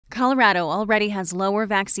Colorado already has lower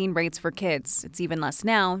vaccine rates for kids. It's even less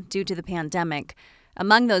now due to the pandemic.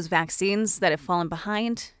 Among those vaccines that have fallen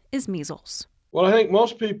behind is measles. Well, I think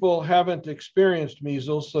most people haven't experienced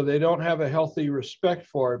measles, so they don't have a healthy respect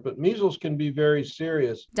for it. But measles can be very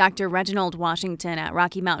serious. Dr. Reginald Washington at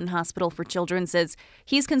Rocky Mountain Hospital for Children says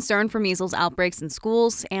he's concerned for measles outbreaks in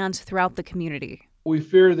schools and throughout the community. We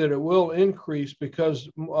fear that it will increase because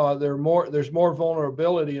there's more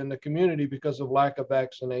vulnerability in the community because of lack of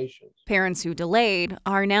vaccinations. Parents who delayed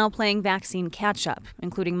are now playing vaccine catch-up,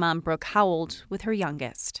 including mom Brooke Howell with her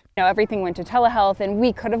youngest. Everything went to telehealth, and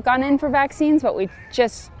we could have gone in for vaccines, but we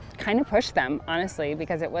just kind of pushed them, honestly,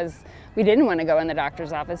 because we didn't want to go in the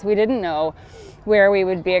doctor's office. We didn't know where we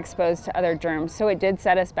would be exposed to other germs, so it did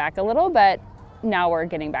set us back a little, but now we're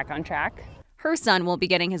getting back on track. Her son will be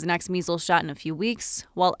getting his next measles shot in a few weeks,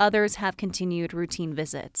 while others have continued routine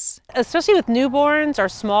visits. Especially with newborns or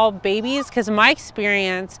small babies, because in my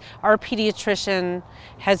experience, our pediatrician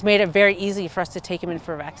has made it very easy for us to take them in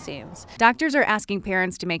for vaccines. Doctors are asking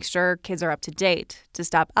parents to make sure kids are up to date to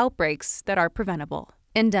stop outbreaks that are preventable.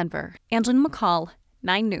 In Denver, Angelina McCall,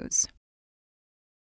 9 News.